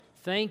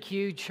Thank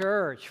you,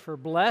 church, for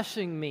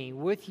blessing me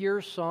with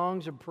your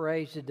songs of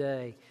praise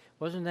today.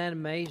 Wasn't that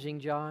amazing,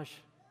 Josh?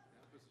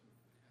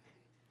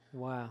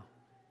 Wow.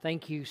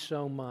 Thank you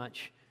so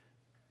much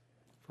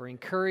for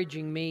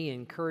encouraging me,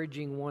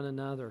 encouraging one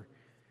another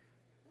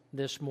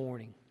this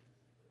morning.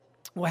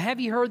 Well,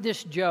 have you heard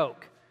this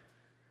joke?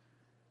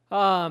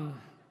 I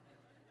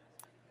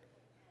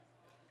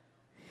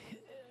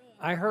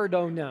heard,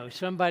 oh no.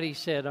 Somebody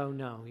said, oh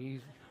no.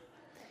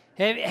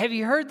 Have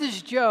you heard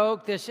this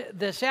joke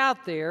that's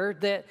out there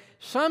that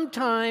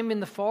sometime in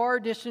the far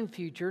distant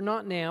future,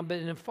 not now, but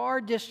in a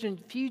far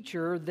distant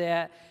future,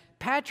 that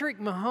Patrick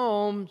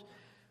Mahomes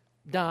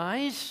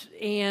dies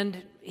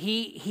and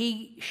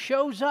he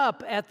shows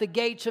up at the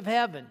gates of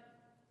heaven.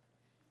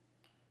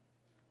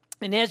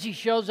 And as he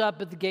shows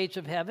up at the gates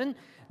of heaven,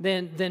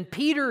 then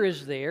Peter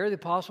is there, the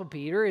Apostle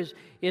Peter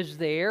is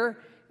there,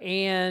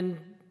 and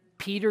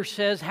Peter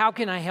says, "How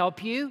can I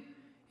help you?"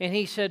 And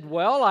he said,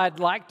 "Well, I'd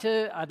like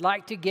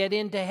to get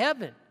into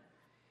heaven."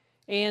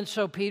 And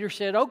so Peter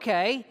said,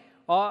 "Okay,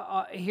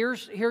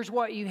 here's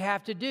what you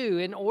have to do.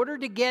 In order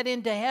to get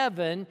into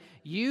heaven,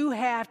 you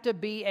have to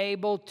be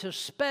able to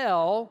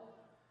spell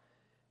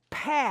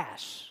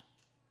pass."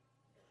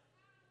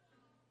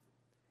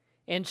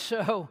 And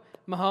so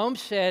Mahomes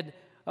said,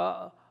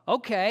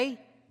 "Okay,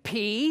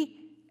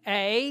 P-A-S-S,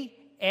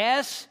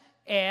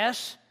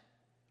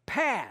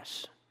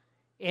 pass."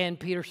 And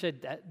Peter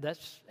said,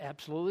 that's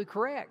absolutely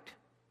correct.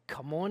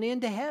 Come on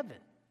into heaven.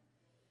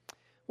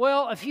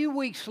 Well, a few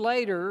weeks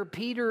later,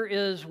 Peter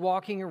is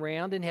walking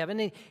around in heaven.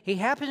 And he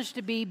happens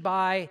to be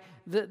by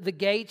the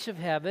gates of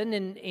heaven,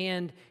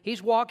 and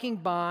he's walking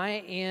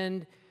by,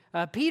 and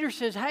Peter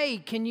says, "Hey,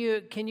 can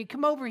you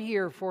come over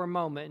here for a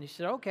moment?" And he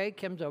said, "Okay,"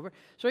 comes over.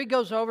 So he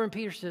goes over, and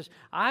Peter says,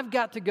 "I've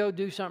got to go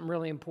do something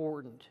really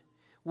important.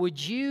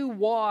 Would you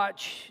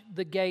watch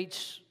the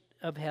gates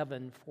of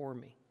heaven for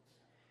me?"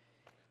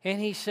 And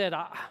he said,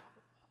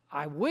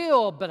 I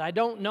will, but I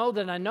don't know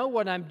that I know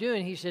what I'm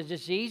doing. He says,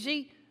 "It's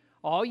easy.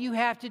 All you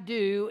have to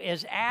do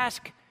is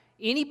ask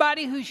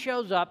anybody who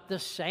shows up the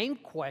same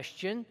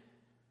question.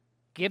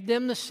 Give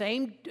them the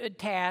same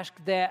task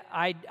that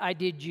I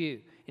did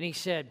you." And he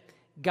said,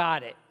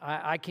 "Got it.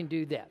 I can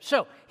do that."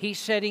 So he's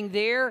sitting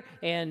there,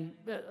 and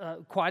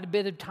quite a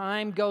bit of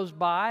time goes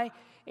by,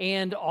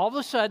 and all of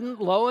a sudden,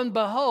 lo and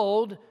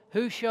behold,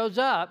 who shows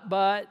up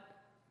but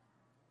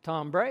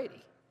Tom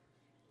Brady?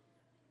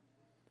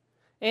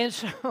 And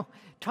so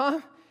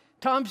Tom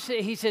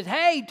said, he said,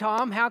 "Hey,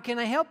 Tom, how can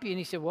I help you?" And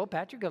he said, "Well,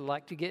 Patrick, I'd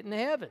like to get into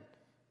heaven."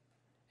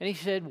 And he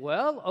said,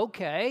 "Well,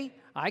 okay,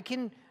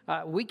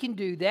 we can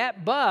do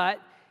that, but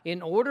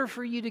in order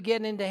for you to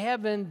get into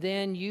heaven,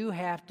 then you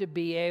have to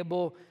be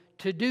able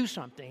to do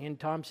something." And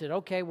Tom said,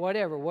 "Okay,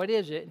 whatever. What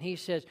is it?" And he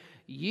says,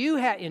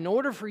 in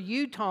order for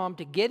you, Tom,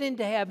 to get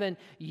into heaven,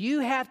 you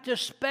have to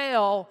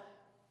spell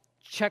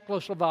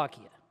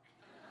Czechoslovakia.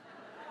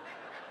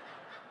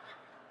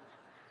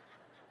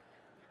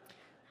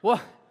 Well,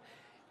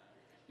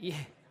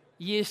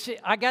 you see,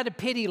 I got a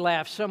pity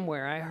laugh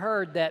somewhere. I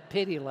heard that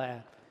pity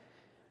laugh.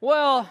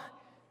 Well,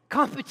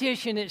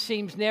 competition, it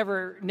seems,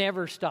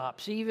 never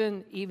stops,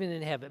 even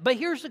in heaven. But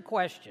here's the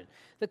question.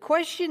 The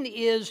question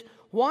is,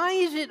 why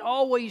is it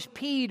always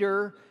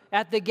Peter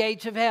at the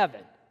gates of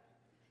heaven?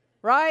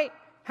 Right?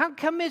 How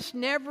come it's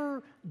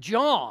never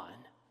John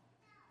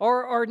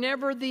or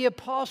never the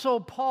Apostle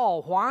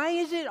Paul? Why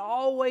is it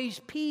always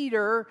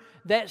Peter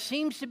that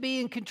seems to be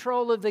in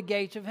control of the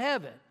gates of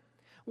heaven?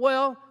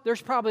 Well,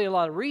 there's probably a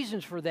lot of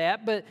reasons for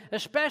that, but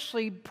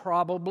especially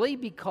probably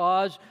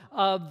because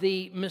of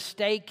the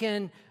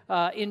mistaken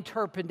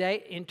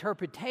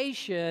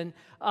interpretation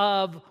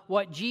of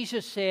what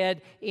Jesus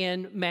said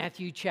in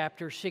Matthew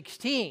chapter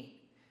 16.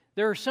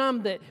 There are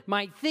some that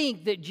might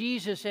think that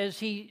Jesus, as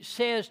he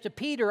says to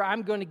Peter,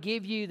 "I'm going to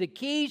give you the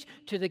keys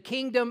to the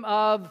kingdom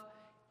of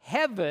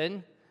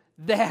heaven,"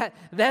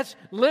 that's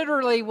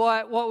literally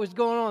what was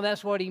going on.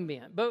 That's what he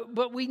meant.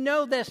 But we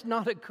know that's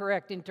not a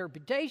correct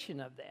interpretation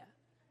of that.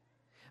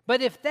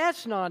 But if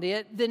that's not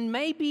it, then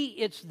maybe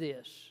it's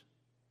this.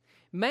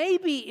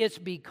 Maybe it's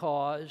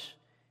because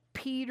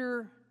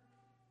Peter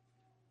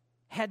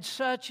had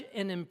such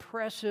an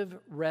impressive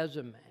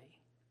resume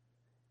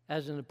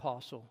as an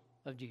apostle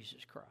of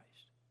Jesus Christ.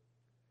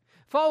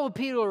 Follow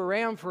Peter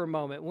around for a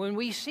moment. When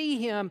we see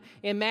him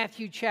in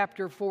Matthew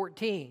chapter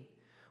 14,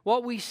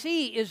 what we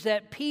see is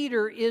that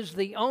Peter is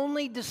the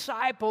only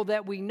disciple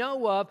that we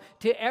know of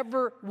to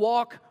ever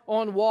walk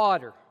on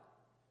water.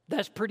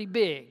 That's pretty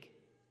big,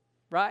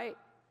 right?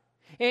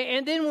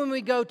 And then when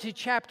we go to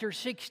chapter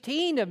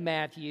 16 of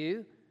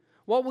Matthew,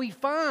 what we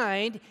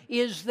find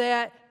is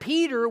that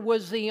Peter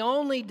was the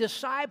only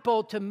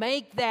disciple to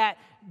make that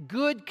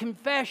good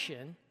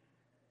confession,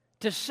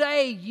 to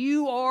say,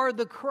 "You are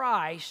the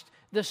Christ,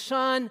 the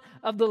Son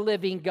of the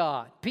living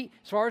God."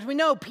 As far as we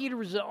know, Peter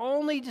was the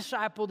only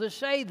disciple to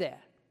say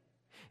that.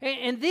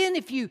 And then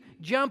if you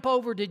jump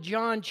over to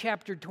John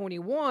chapter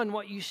 21,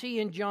 what you see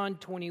in John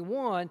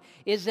 21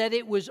 is that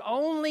it was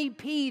only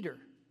Peter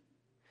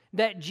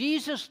that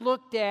Jesus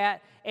looked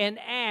at and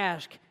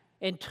asked,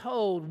 and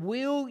told,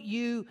 "Will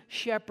you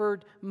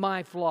shepherd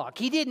my flock?"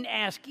 He didn't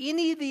ask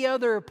any of the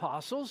other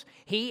apostles.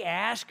 He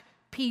asked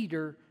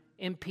Peter,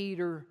 and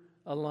Peter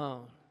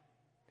alone.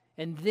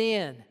 And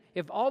then,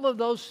 if all of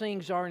those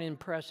things aren't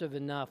impressive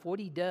enough, what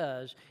he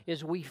does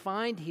is we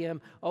find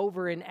him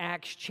over in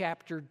Acts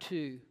chapter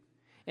 2.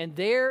 And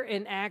there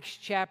in Acts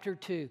chapter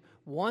 2,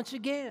 once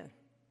again,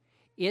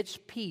 it's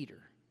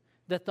Peter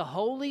that the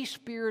Holy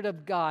Spirit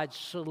of God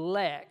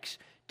selects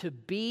to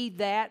be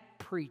that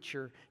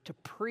preacher, to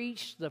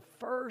preach the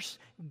first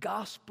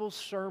gospel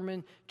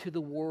sermon to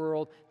the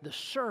world, the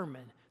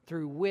sermon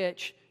through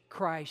which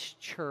Christ's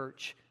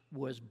church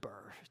was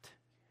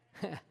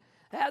birthed.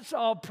 That's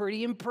all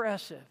pretty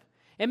impressive.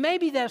 And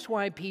maybe that's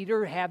why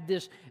people have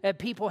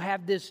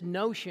this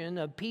notion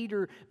of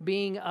Peter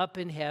being up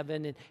in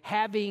heaven and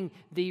having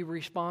the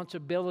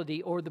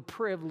responsibility or the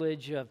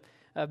privilege of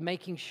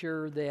making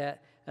sure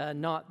that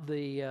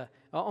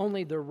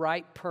only the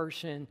right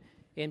person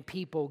and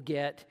people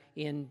get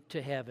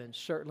into heaven.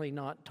 Certainly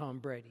not Tom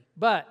Brady.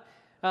 But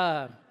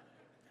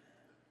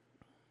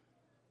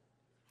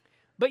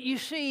you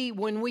see,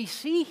 when we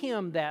see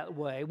him that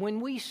way,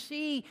 when we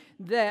see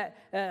that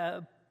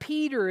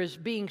Peter is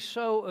being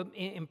so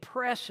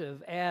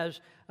impressive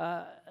as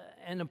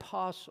an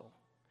apostle,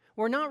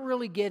 we're not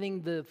really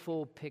getting the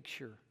full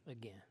picture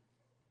again.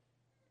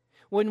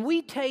 When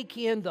we take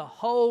in the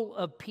whole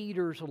of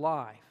Peter's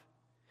life,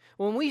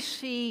 when we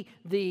see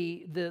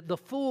the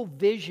full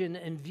vision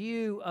and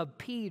view of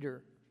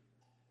Peter,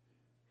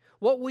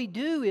 what we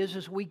do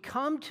is we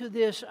come to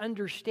this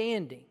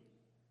understanding,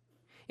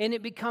 and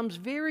it becomes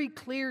very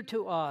clear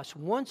to us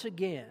once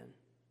again,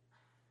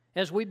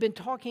 as we've been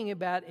talking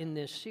about in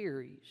this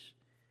series,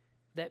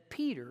 that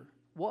Peter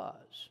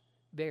was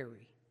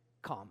very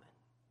common.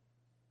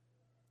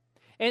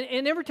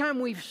 And every time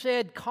we've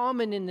said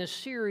common in this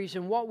series,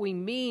 and what we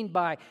mean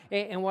by,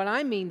 and what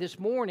I mean this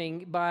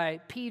morning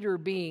by Peter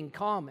being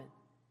common,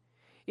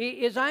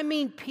 is I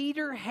mean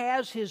Peter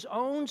has his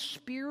own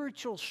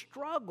spiritual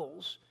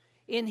struggles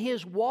in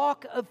his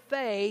walk of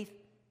faith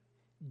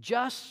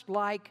just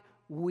like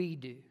we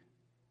do.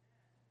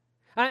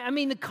 I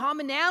mean, the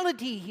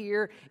commonality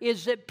here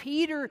is that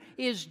Peter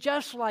is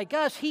just like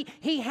us.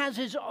 He has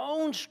his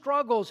own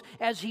struggles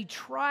as he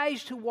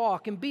tries to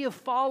walk and be a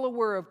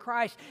follower of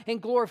Christ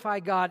and glorify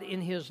God in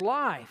his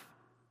life.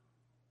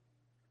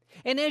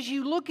 And as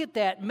you look at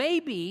that,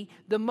 maybe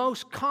the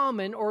most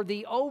common or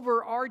the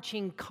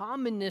overarching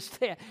commonness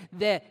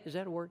that is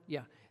that a word?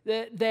 Yeah.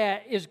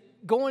 That is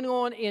going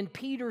on in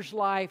Peter's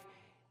life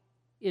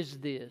is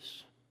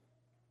this.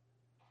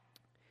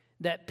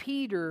 That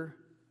Peter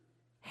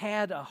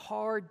had a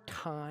hard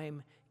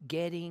time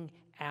getting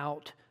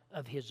out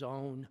of his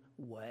own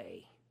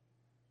way.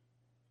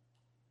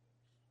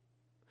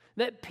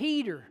 That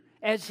Peter,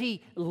 as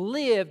he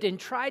lived and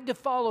tried to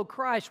follow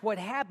Christ, what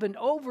happened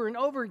over and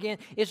over again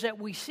is that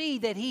we see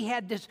that he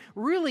had this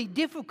really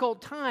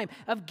difficult time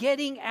of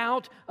getting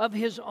out of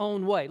his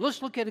own way.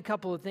 Let's look at a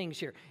couple of things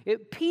here.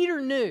 Peter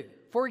knew,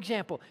 for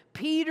example,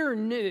 Peter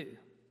knew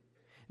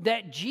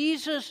that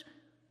Jesus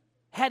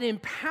had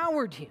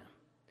empowered him.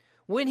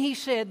 When he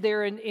said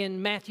there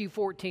in Matthew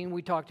 14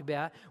 we talked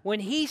about, when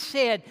he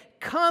said,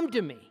 "Come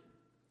to me,"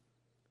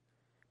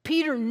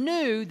 Peter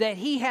knew that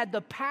he had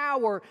the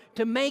power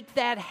to make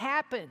that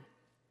happen.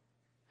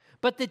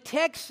 But the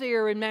text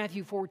there in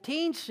Matthew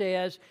 14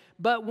 says,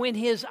 "But when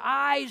his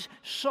eyes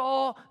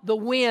saw the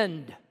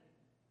wind."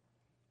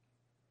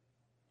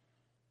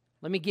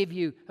 Let me give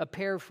you a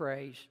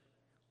paraphrase.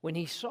 When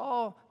he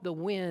saw the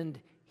wind,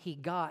 he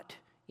got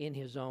in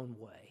his own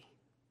way,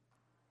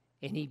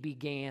 and he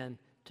began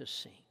to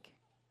sink.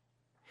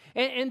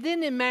 And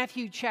then in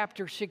Matthew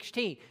chapter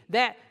 16,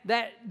 that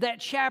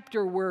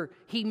chapter where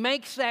he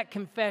makes that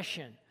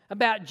confession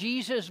about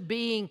Jesus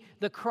being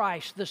the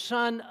Christ, the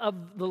Son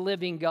of the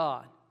living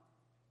God.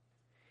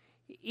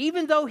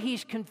 Even though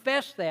he's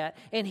confessed that,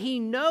 and he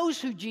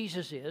knows who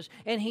Jesus is,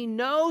 and he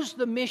knows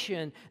the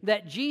mission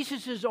that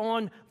Jesus is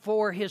on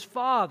for his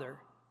Father,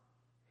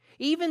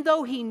 even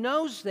though he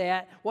knows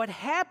that, what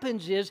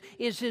happens is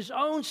his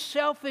own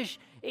selfish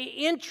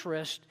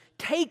interest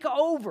take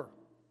over.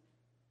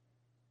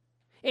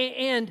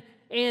 And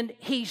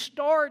he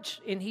starts,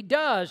 and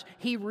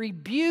he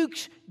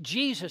rebukes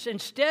Jesus.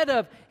 Instead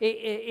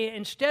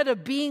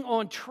of being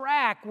on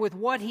track with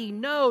what he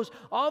knows,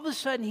 all of a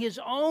sudden his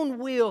own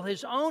will,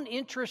 his own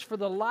interest for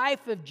the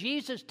life of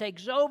Jesus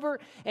takes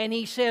over, and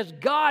he says,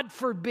 "God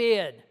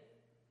forbid.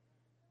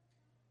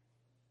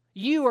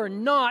 You are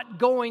not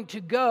going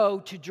to go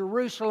to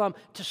Jerusalem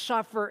to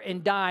suffer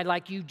and die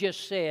like you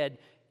just said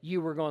you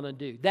were going to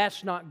do.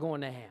 That's not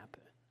going to happen."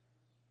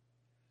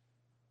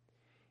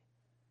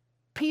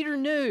 Peter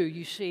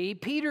knew,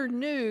 Peter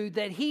knew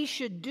that he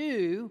should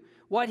do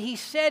what he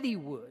said he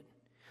would.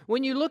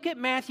 When you look at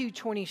Matthew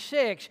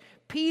 26,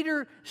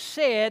 Peter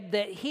said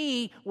that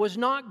he was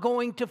not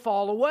going to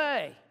fall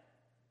away.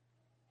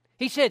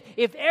 He said,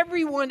 if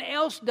everyone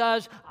else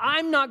does,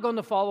 I'm not going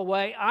to fall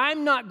away.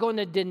 I'm not going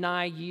to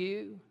deny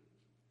you.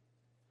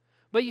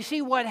 But you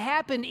see what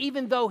happened,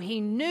 even though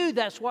he knew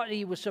that's what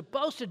he was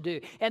supposed to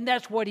do and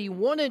that's what he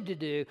wanted to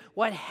do,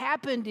 what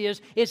happened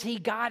is he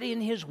got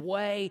in his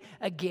way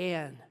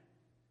again.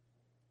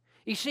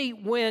 You see,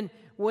 when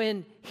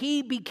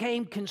he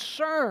became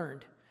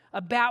concerned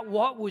about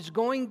what was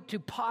going to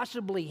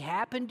possibly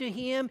happen to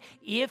him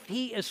if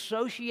he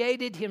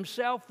associated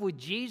himself with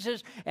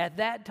Jesus at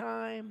that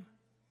time,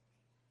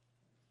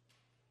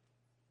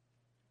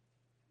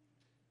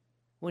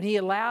 when he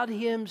allowed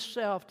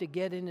himself to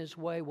get in his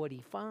way, what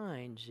he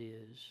finds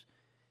is,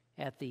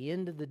 at the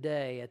end of the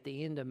day, at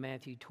the end of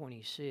Matthew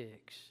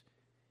 26,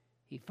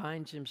 he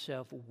finds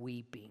himself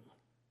weeping,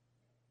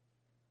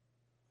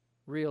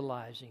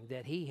 realizing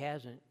that he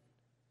hasn't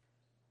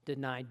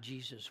denied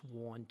Jesus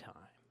one time,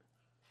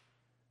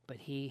 but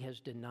he has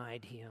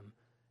denied him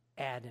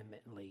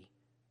adamantly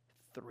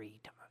 3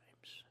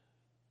 times.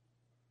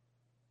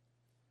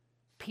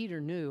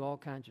 Peter knew all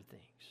kinds of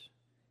things.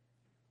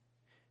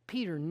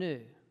 Peter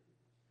knew,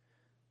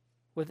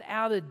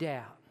 without a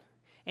doubt,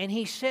 and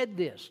he said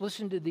this.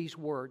 Listen to these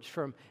words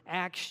from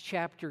Acts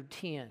chapter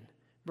 10,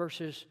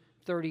 verses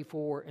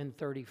 34 and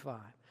 35.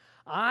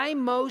 I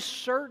most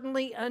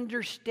certainly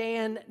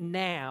understand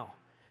now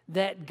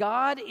that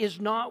God is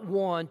not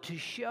one to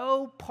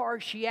show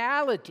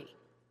partiality,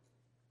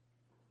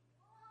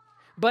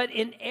 but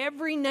in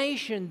every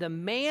nation the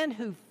man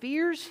who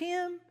fears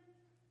him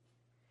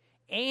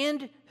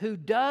and who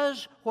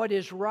does what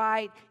is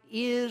right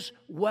is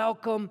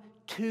welcome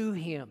to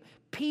him.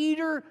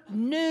 Peter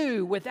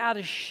knew without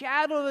a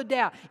shadow of a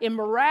doubt, in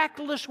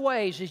miraculous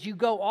ways, as you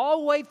go all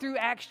the way through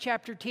Acts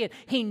chapter 10,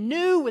 he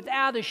knew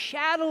without a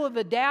shadow of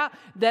a doubt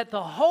that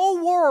the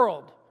whole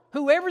world,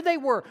 whoever they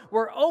were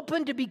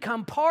open to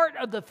become part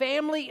of the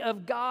family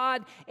of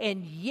God,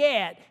 and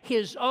yet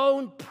his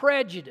own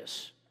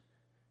prejudice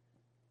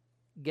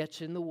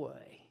gets in the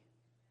way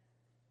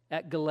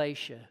at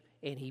Galatia.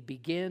 And he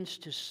begins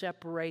to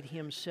separate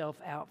himself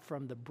out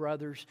from the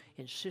brothers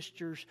and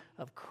sisters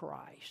of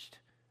Christ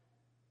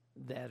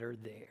that are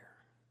there.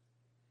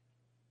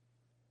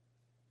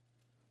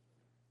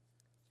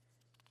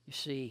 You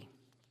see,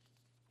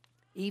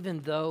 even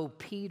though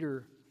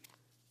Peter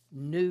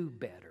knew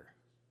better,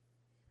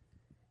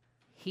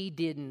 he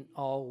didn't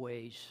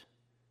always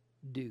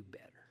do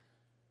better.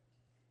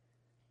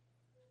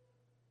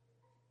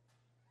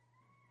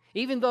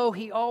 Even though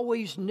he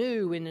always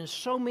knew, and in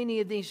so many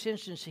of these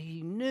instances,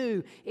 he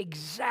knew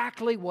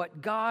exactly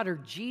what God or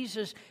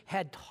Jesus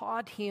had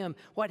taught him.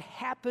 What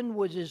happened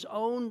was his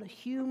own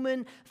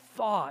human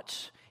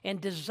thoughts and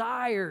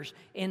desires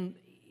and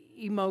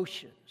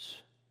emotions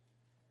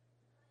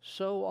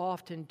so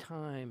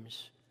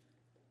oftentimes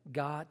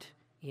got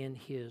in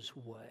his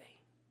way.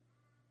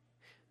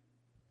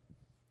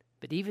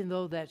 But even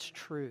though that's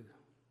true,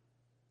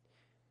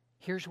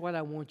 here's what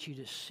I want you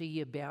to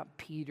see about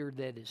Peter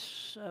that is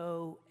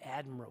so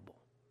admirable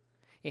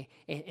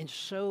and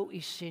so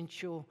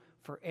essential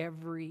for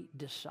every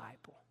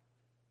disciple.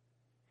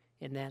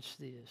 And that's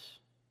this.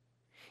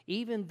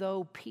 Even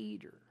though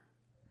Peter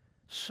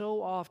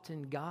so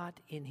often got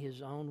in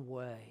his own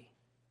way,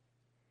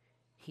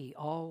 he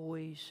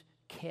always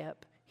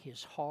kept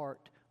his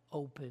heart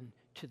open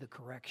to the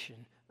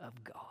correction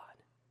of God.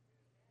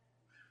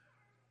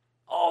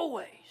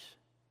 Always.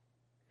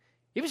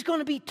 It was going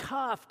to be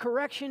tough.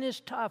 Correction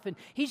is tough, and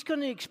he's going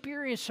to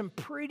experience some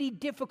pretty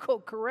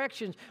difficult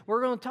corrections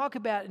we're going to talk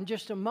about in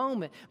just a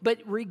moment. But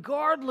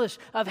regardless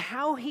of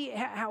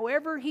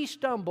however he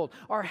stumbled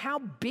or how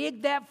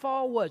big that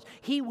fall was,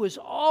 he was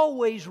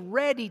always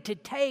ready to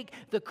take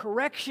the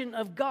correction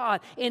of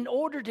God in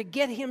order to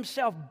get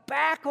himself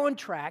back on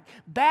track,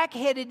 back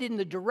headed in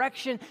the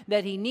direction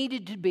that he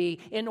needed to be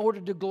in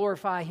order to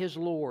glorify his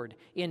Lord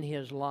in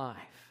his life.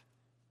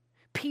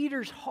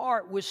 Peter's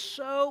heart was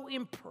so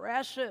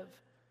impressive,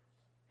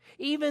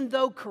 even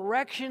though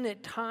correction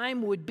at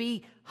times would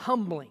be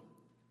humbling.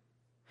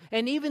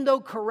 And even though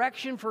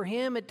correction for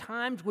him at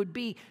times would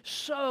be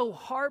so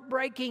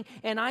heartbreaking,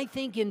 and I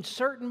think in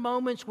certain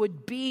moments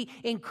would be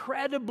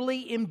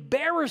incredibly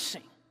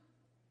embarrassing,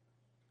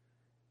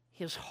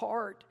 his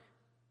heart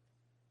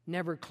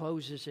never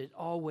closes. It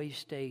always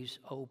stays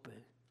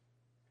open.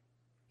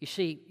 You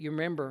see, you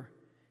remember,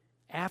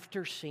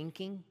 after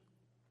sinking,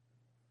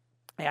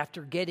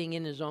 after getting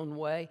in his own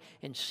way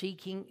and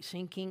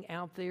sinking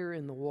out there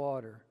in the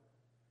water,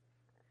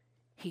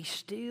 he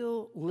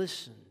still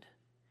listened.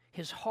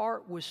 His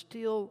heart was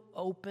still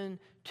open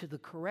to the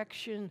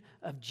correction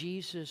of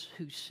Jesus,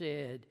 who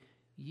said,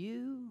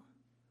 "You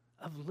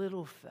of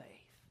little faith,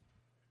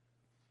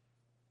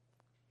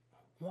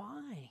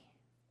 why?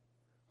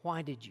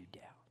 Why did you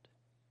doubt?"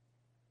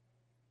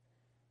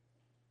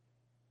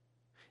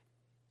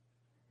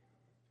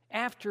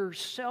 After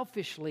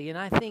selfishly, and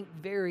I think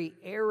very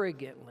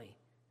arrogantly,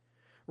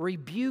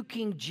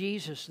 rebuking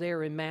Jesus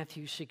there in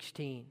Matthew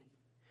 16.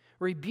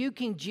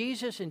 Rebuking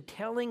Jesus and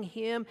telling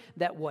him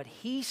that what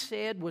he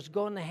said was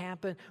going to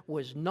happen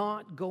was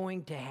not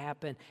going to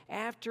happen.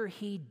 After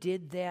he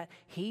did that,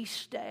 he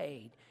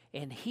stayed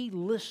and he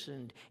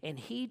listened and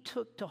he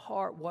took to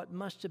heart what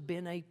must have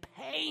been a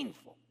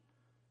painful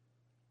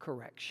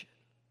correction.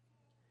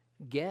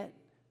 Get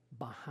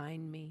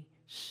behind me,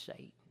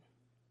 Satan,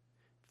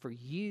 for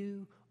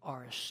you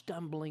are a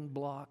stumbling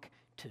block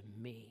to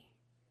me.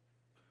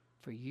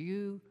 For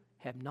you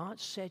have not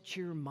set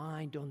your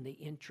mind on the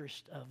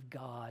interest of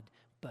God,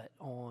 but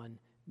on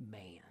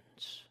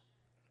man's.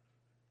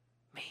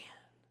 Man,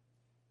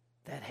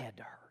 that had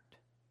to hurt.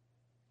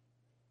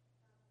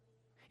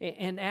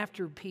 And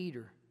after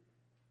Peter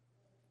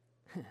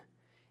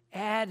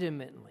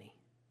adamantly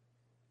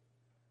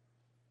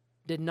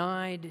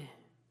denied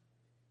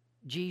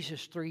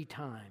Jesus 3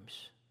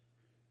 times,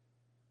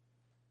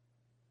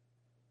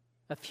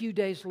 a few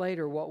days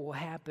later, what will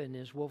happen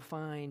is we'll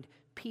find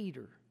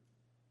Peter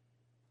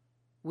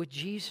with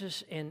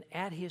Jesus and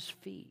at his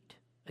feet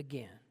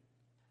again.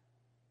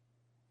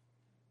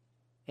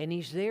 And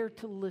he's there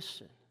to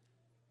listen.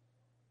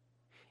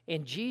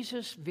 And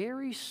Jesus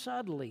very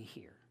subtly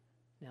here,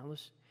 now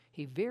listen,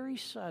 he very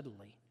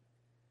subtly,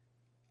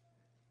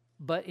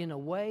 but in a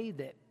way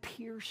that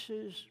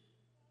pierces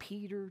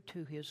Peter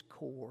to his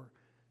core,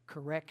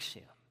 corrects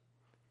him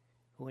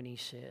when he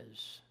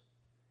says,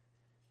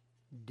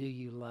 "Do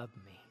you love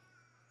me?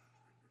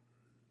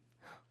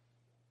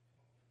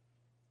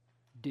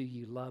 Do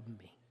you love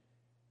me?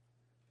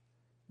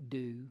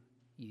 Do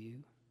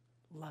you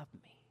love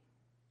me?"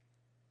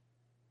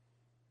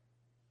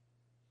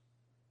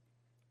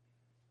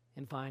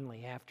 And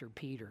finally, after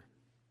Peter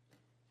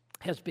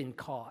has been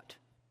caught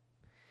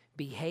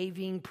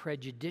behaving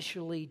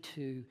prejudicially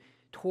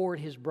toward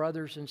his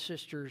brothers and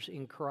sisters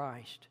in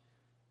Christ,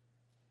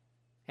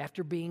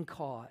 after being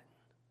caught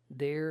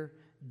there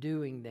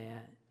doing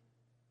that,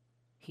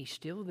 he's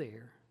still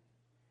there.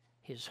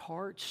 His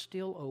heart's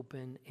still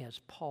open as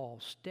Paul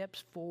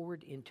steps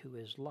forward into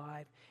his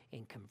life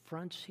and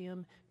confronts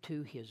him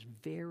to his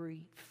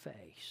very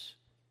face,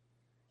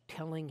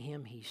 telling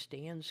him he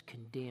stands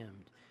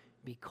condemned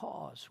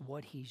because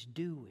what he's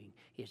doing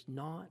is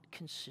not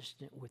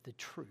consistent with the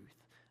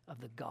truth of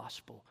the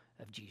gospel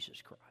of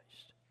Jesus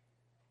Christ.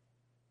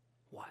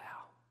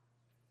 Wow.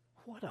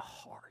 What a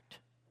heart,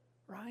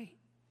 right?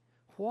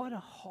 What a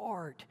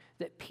heart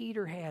that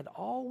Peter had,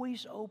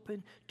 always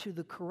open to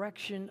the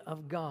correction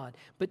of God.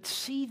 But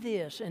see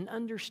this and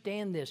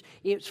understand this.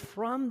 It's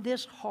from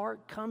this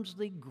heart comes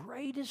the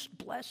greatest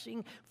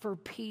blessing for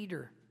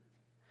Peter.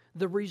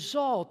 The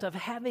result of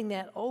having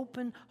that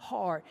open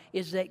heart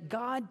is that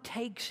God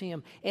takes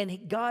him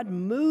and God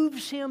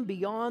moves him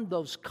beyond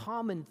those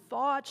common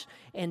thoughts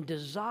and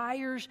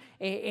desires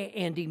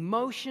and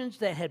emotions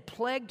that had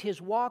plagued his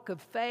walk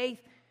of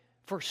faith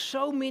for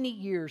so many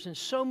years and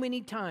so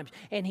many times.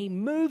 And he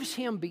moves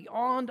him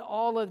beyond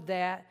all of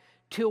that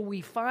till we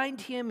find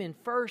him in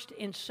 1st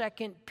and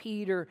 2nd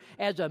Peter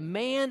as a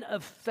man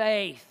of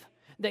faith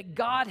that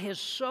God has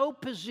so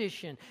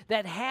positioned,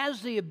 that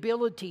has the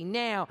ability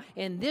now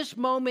in this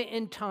moment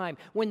in time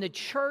when the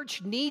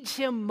church needs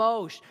him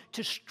most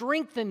to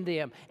strengthen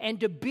them and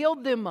to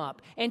build them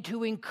up and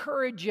to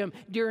encourage them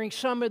during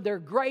some of their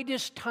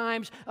greatest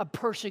times of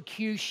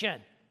persecution.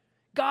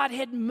 God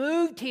had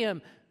moved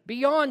him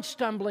beyond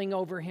stumbling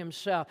over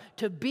himself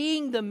to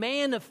being the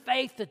man of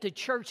faith that the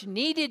church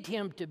needed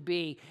him to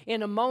be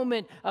in a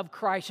moment of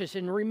crisis.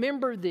 And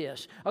remember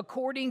this,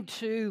 according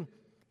to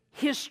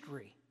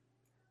history,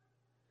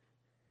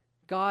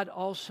 God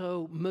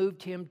also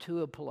moved him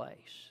to a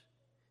place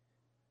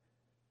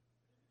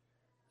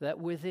that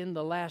within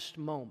the last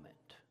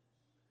moment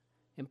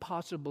and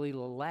possibly the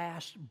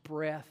last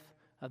breath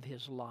of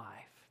his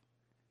life,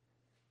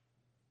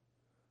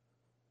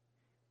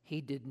 he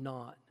did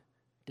not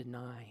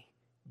deny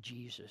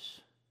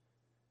Jesus,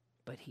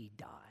 but he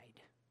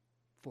died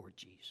for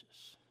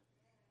Jesus.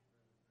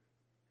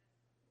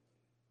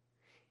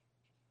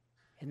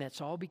 And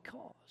that's all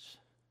because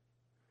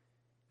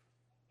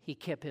he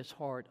kept his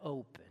heart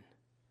open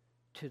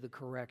to the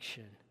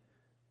correction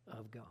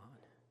of God.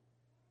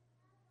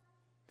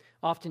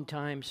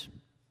 Oftentimes,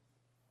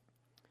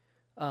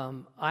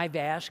 I've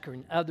asked,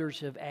 and others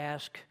have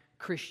asked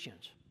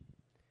Christians,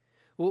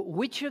 well,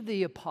 which of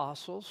the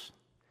apostles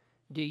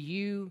do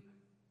you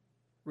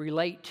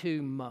relate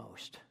to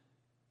most?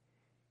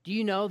 Do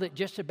you know that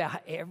just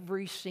about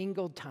every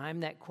single time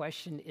that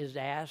question is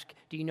asked,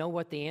 do you know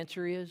what the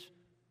answer is?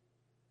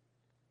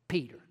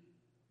 Peter.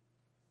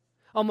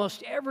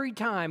 Almost every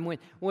time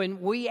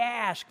when we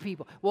ask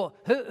people, well,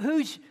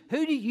 who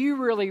do you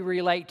really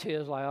relate to?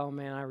 It's like, oh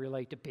man, I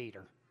relate to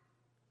Peter.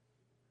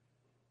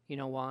 You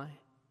know why?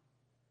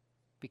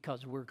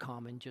 Because we're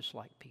common just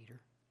like Peter.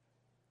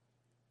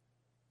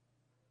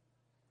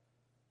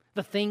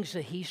 The things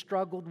that he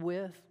struggled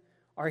with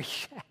are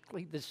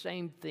exactly the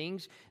same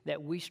things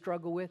that we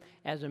struggle with.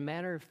 As a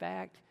matter of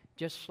fact,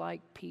 just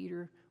like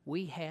Peter,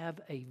 we have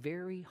a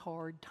very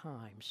hard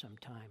time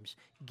sometimes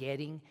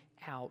getting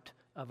out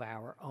of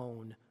our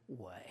own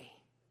way.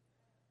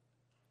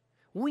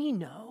 We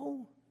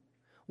know,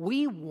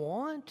 we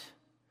want,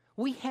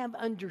 we have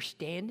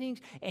understandings,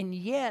 and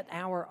yet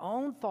our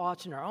own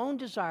thoughts and our own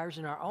desires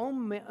and our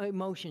own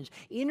emotions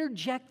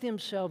interject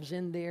themselves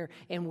in there,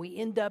 and we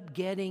end up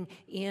getting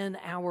in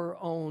our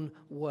own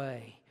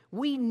way.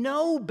 We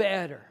know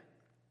better,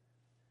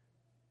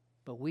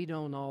 but we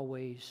don't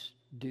always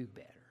do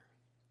better,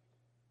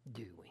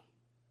 do we?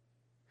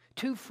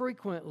 Too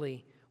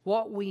frequently,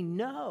 what we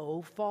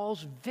know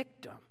falls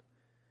victim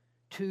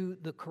to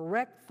the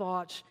correct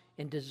thoughts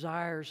and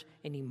desires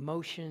and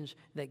emotions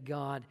that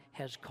God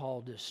has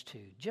called us to,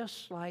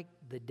 just like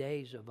the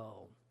days of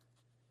old.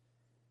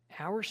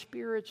 Our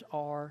spirits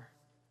are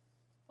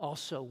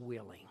also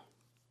willing,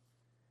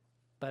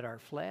 but our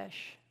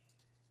flesh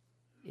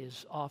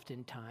is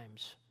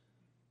oftentimes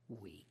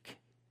weak.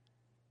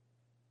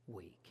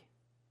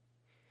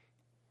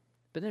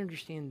 But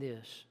understand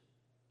this.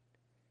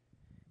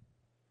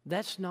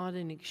 That's not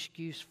an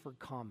excuse for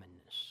commonness.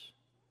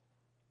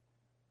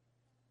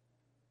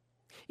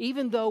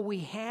 Even though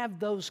we have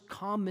those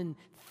common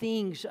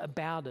things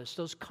about us,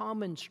 those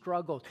common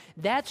struggles,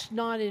 that's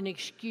not an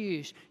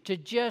excuse to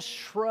just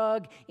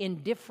shrug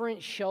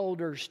indifferent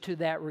shoulders to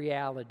that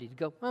reality.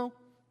 To go,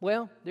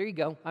 well, there you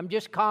go. I'm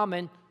just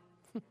common.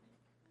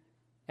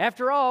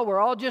 After all, we're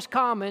all just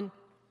common.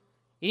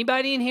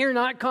 Anybody in here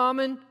not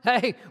common?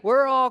 Hey,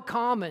 we're all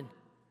common.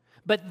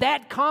 But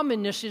that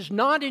commonness is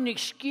not an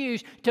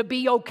excuse to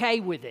be okay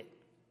with it.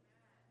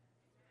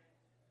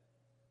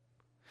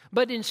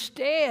 But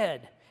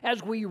instead,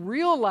 as we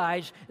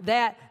realize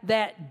that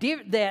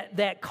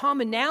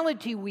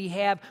commonality we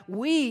have,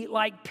 we,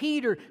 like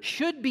Peter,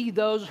 should be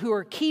those who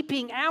are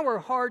keeping our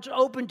hearts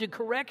open to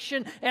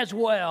correction as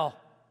well.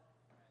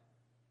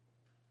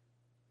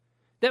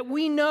 That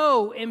we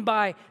know, and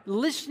by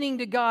listening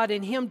to God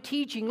and Him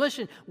teaching,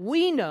 listen,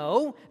 we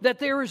know that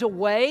there is a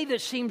way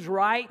that seems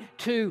right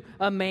to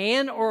a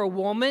man or a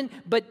woman,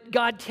 but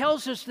God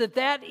tells us that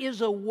that is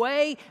a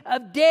way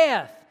of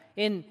death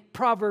in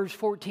Proverbs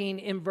 14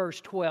 in verse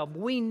 12.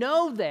 We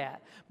know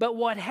that. But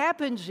what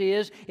happens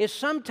is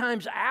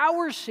sometimes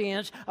our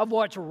sense of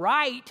what's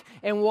right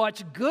and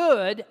what's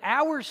good,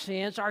 our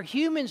sense, our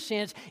human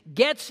sense,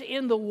 gets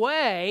in the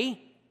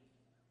way.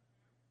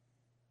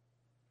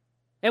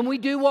 And we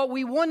do what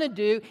we want to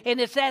do, and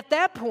it's at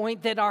that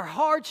point that our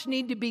hearts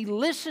need to be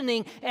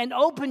listening and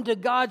open to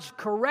God's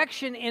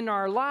correction in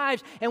our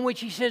lives, in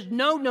which He says,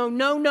 no,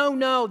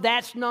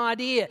 that's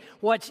not it.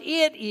 What's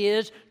it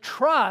is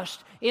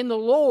trust in the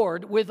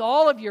Lord with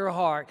all of your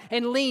heart,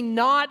 and lean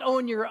not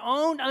on your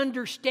own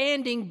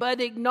understanding,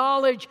 but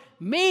acknowledge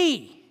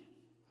me.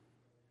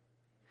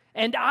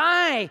 And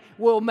I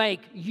will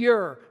make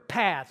your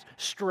path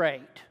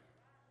straight.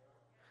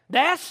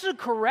 That's the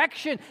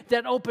correction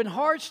that open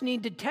hearts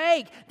need to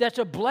take. That's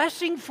a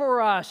blessing for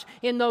us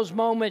in those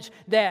moments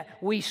that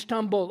we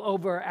stumble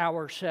over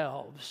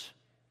ourselves.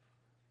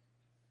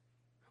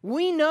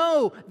 We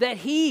know that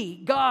He,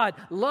 God,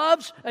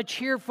 loves a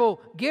cheerful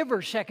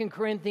giver, 2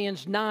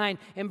 Corinthians 9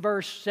 and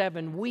verse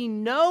 7. We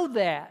know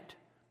that.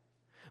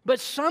 But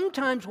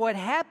sometimes what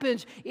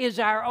happens is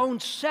our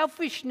own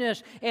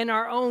selfishness and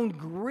our own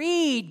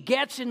greed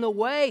gets in the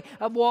way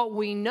of what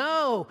we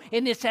know.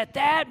 And it's at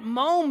that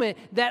moment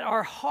that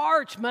our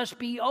hearts must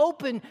be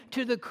open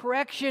to the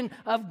correction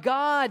of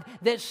God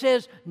that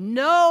says,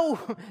 no,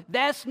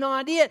 that's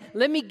not it.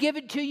 Let me give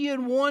it to you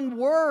in one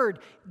word.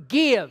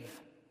 Give,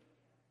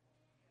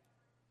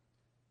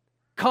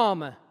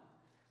 comma,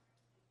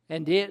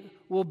 and it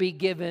will be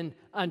given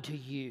unto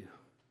you.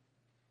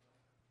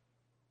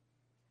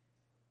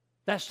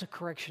 That's the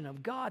correction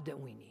of God that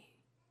we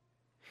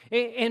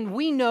need. And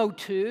we know,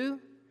 too,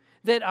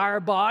 that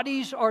our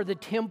bodies are the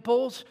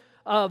temples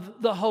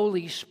of the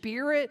Holy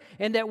Spirit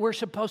and that we're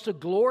supposed to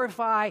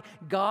glorify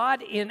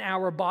God in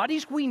our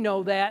bodies. We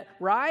know that,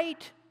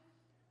 right?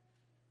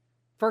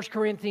 1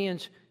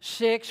 Corinthians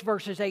 6,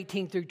 verses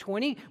 18 through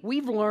 20,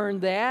 we've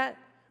learned that.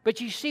 But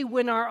you see,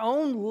 when our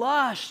own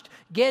lust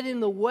get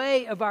in the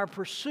way of our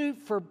pursuit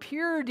for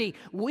purity,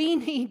 we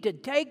need to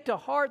take to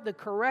heart the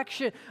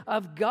correction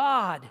of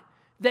God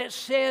that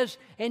says,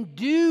 and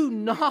do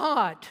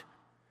not,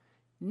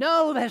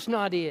 no, that's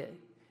not it.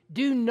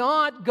 Do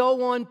not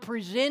go on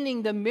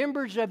presenting the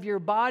members of your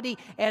body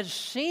as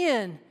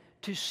sin,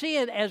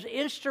 as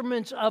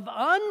instruments of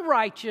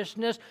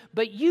unrighteousness,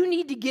 but you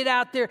need to get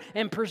out there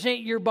and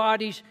present your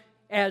bodies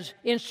as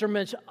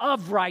instruments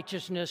of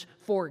righteousness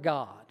for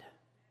God.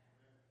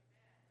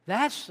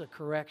 That's the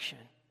correction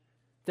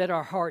that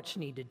our hearts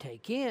need to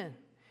take in.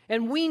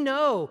 And we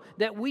know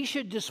that we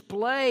should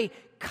display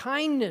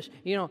kindness.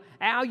 You know,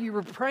 Al, you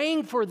were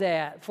praying for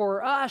that,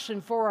 for us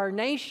and for our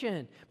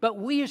nation. But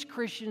we as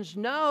Christians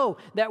know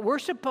that we're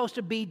supposed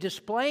to be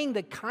displaying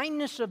the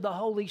kindness of the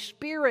Holy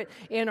Spirit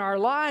in our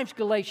lives,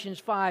 Galatians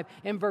 5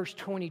 and verse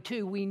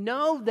 22. We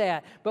know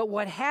that. But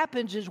what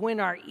happens is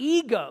when our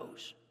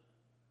egos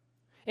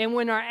and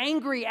when our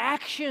angry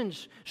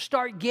actions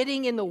start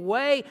getting in the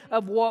way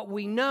of what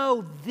we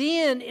know,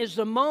 then is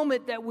the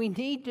moment that we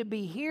need to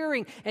be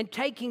hearing and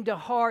taking to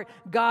heart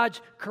God's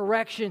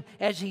correction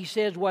as He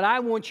says, what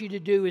I want you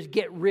to do is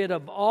get rid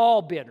of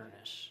all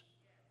bitterness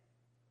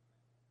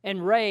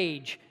and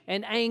rage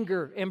and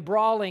anger and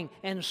brawling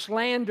and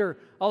slander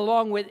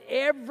along with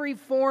every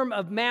form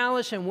of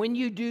malice. And when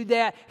you do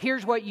that,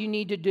 here's what you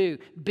need to do.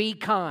 Be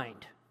kind.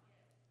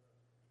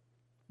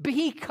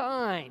 Be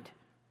kind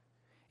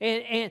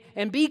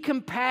and be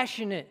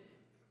compassionate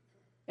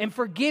and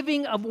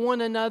forgiving of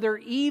one another,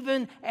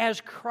 even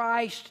as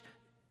Christ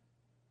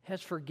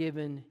has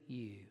forgiven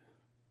you.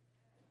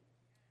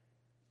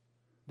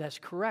 That's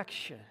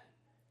correction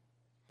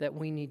that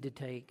we need to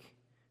take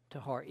to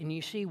heart. And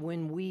you see,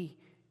 when we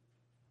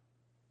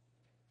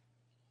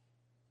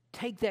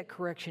take that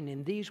correction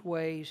in these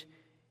ways,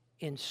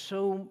 in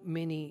so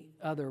many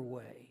other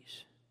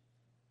ways,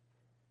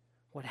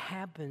 what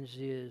happens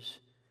is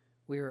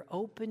we are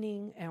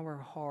opening our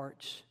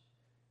hearts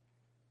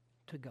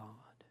to God.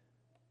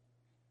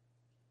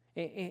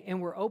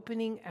 And we're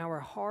opening our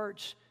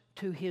hearts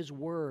to His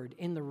Word.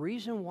 And the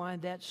reason why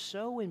that's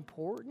so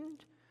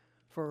important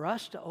for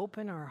us to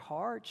open our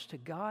hearts to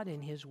God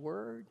and His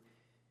Word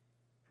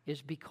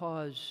is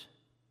because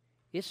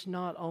it's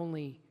not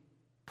only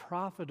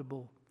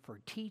profitable for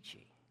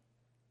teaching,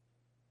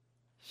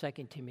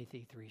 2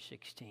 Timothy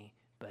 3:16,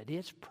 but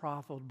it's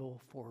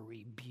profitable for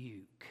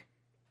rebuke,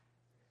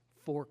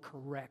 for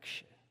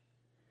correction,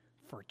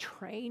 for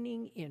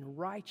training in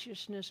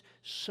righteousness,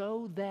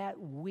 so that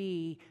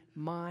we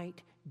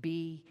might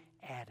be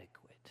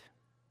adequate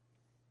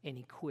and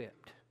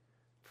equipped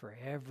for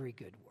every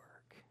good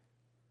work.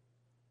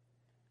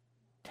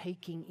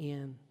 Taking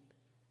in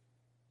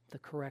the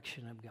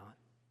correction of God.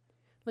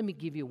 Let me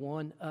give you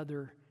one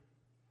other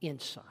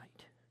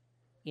insight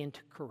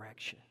into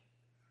correction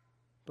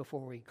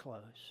before we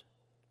close.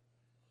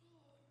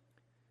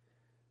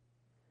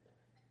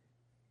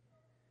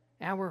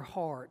 Our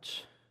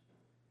hearts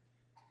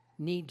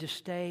need to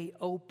stay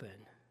open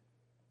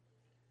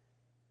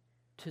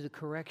to the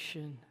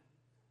correction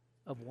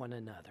of one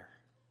another.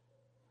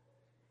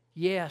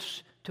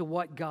 Yes, to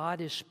what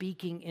God is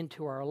speaking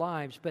into our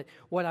lives, but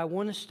what I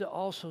want us to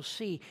also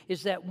see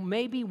is that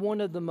maybe one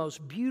of the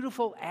most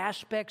beautiful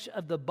aspects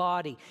of the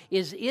body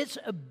is its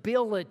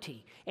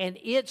ability and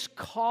its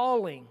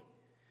calling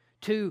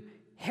to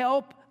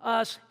help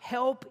us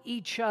help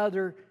each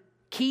other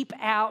keep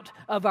out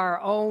of our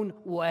own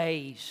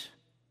ways.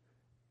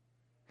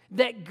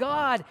 That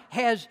God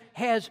has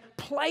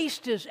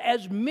placed us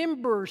as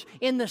members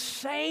in the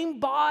same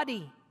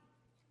body.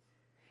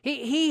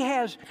 He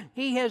has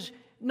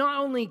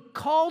not only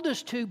called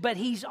us to, but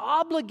He's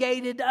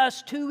obligated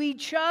us to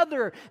each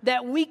other,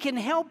 that we can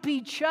help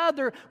each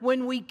other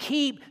when we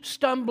keep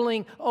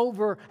stumbling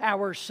over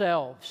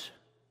ourselves.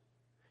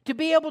 To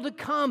be able to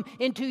come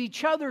into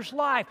each other's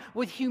life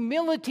with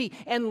humility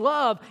and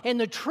love and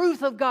the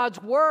truth of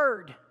God's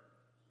Word.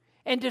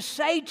 And to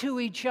say to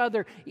each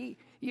other,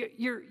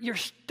 you're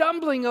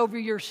stumbling over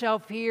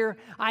yourself here.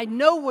 I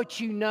know what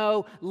you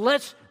know.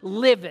 Let's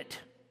live it.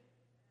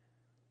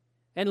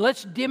 And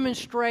let's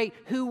demonstrate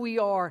who we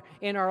are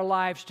in our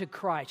lives to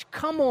Christ.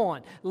 Come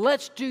on,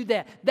 let's do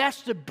that.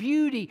 That's the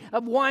beauty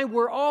of why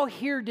we're all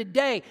here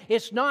today.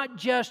 It's not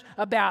just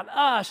about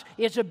us,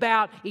 it's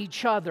about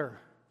each other.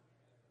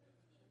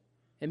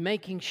 And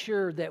making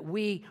sure that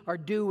we are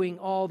doing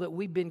all that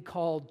we've been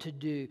called to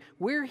do.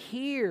 We're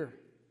here.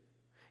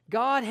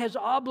 God has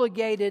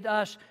obligated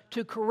us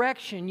to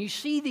correction. You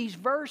see these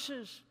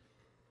verses.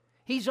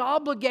 He's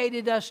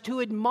obligated us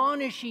to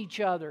admonish each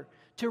other,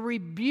 to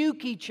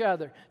rebuke each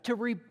other, to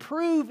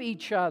reprove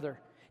each other,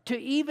 to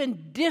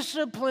even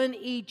discipline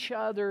each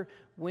other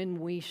when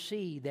we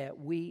see that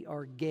we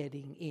are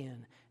getting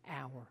in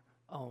our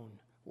own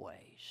ways.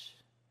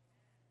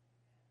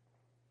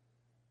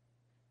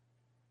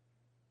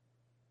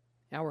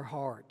 Our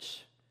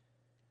hearts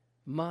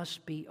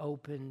must be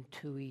open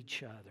to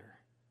each other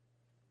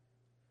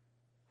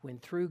when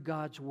through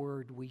God's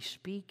Word we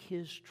speak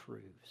His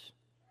truths,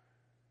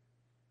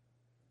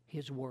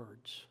 His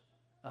words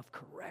of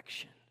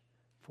correction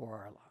for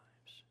our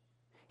lives.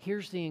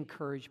 Here's the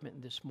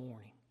encouragement this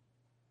morning.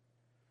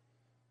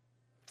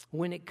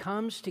 When it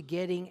comes to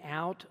getting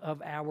out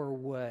of our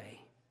way,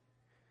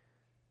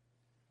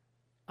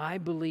 I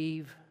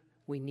believe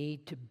we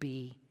need to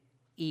be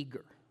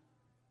eager.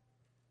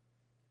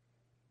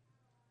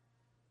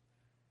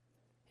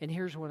 And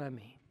here's what I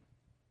mean.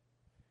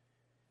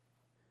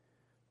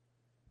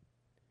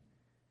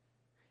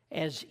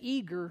 As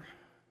eager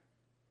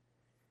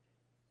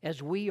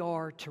as we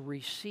are to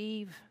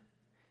receive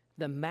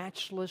the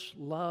matchless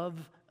love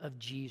of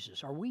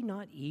Jesus, are we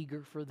not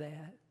eager for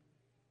that?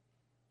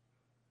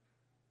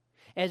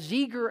 As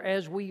eager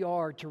as we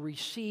are to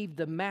receive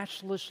the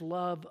matchless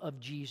love of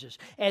Jesus,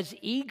 as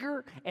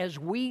eager as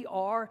we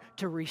are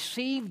to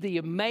receive the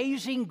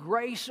amazing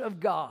grace of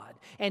God,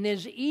 and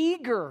as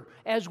eager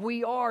as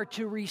we are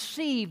to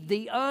receive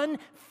the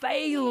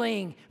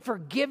unfailing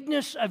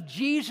forgiveness of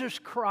Jesus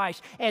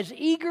Christ, as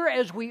eager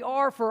as we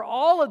are for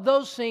all of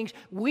those things,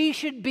 we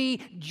should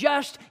be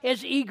just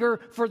as eager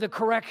for the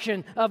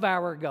correction of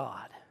our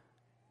God.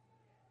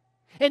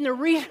 And the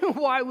reason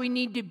why we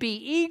need to be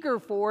eager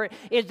for it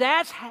is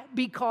that's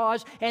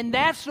because, and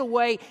that's the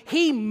way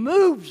He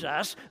moves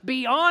us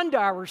beyond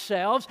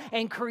ourselves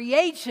and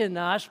creates in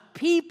us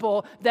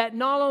people that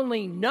not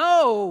only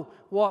know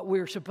what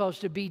we're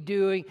supposed to be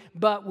doing,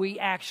 but we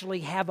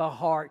actually have a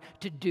heart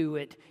to do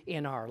it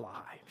in our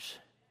lives.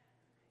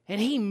 And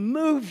He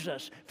moves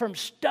us from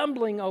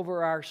stumbling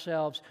over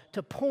ourselves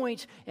to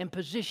points and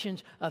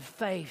positions of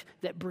faith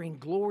that bring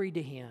glory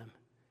to Him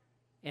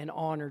and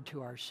honor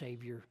to our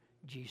Savior,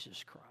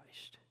 Jesus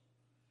Christ.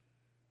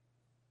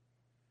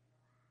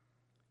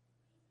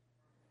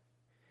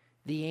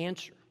 The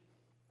answer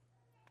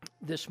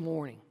this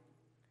morning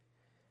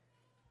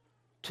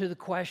to the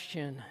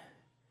question,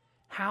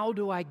 how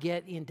do I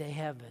get into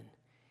heaven,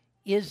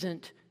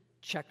 isn't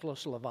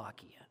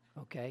Czechoslovakia.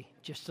 Okay,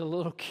 just a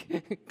little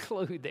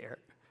clue there.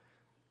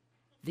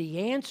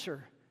 The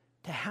answer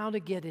to how to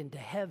get into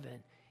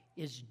heaven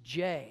is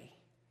JESUS.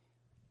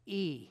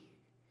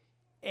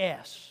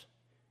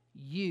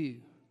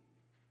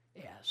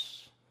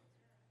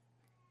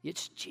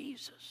 It's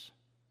Jesus.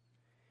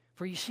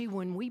 For you see,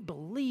 when we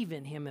believe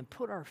in Him and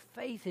put our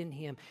faith in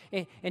Him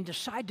and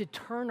decide to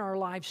turn our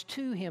lives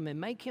to Him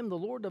and make Him the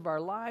Lord of our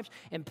lives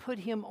and put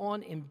Him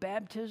on in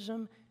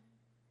baptism,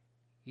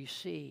 you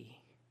see,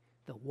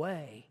 the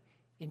way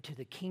into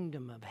the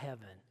kingdom of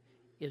heaven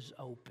is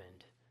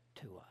opened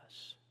to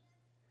us.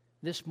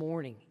 This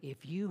morning,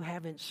 if you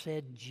haven't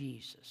said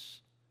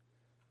Jesus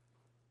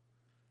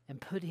and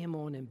put Him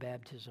on in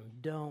baptism,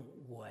 don't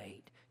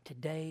wait.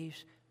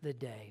 Today's the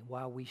day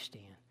while we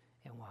stand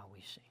and while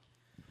we sing.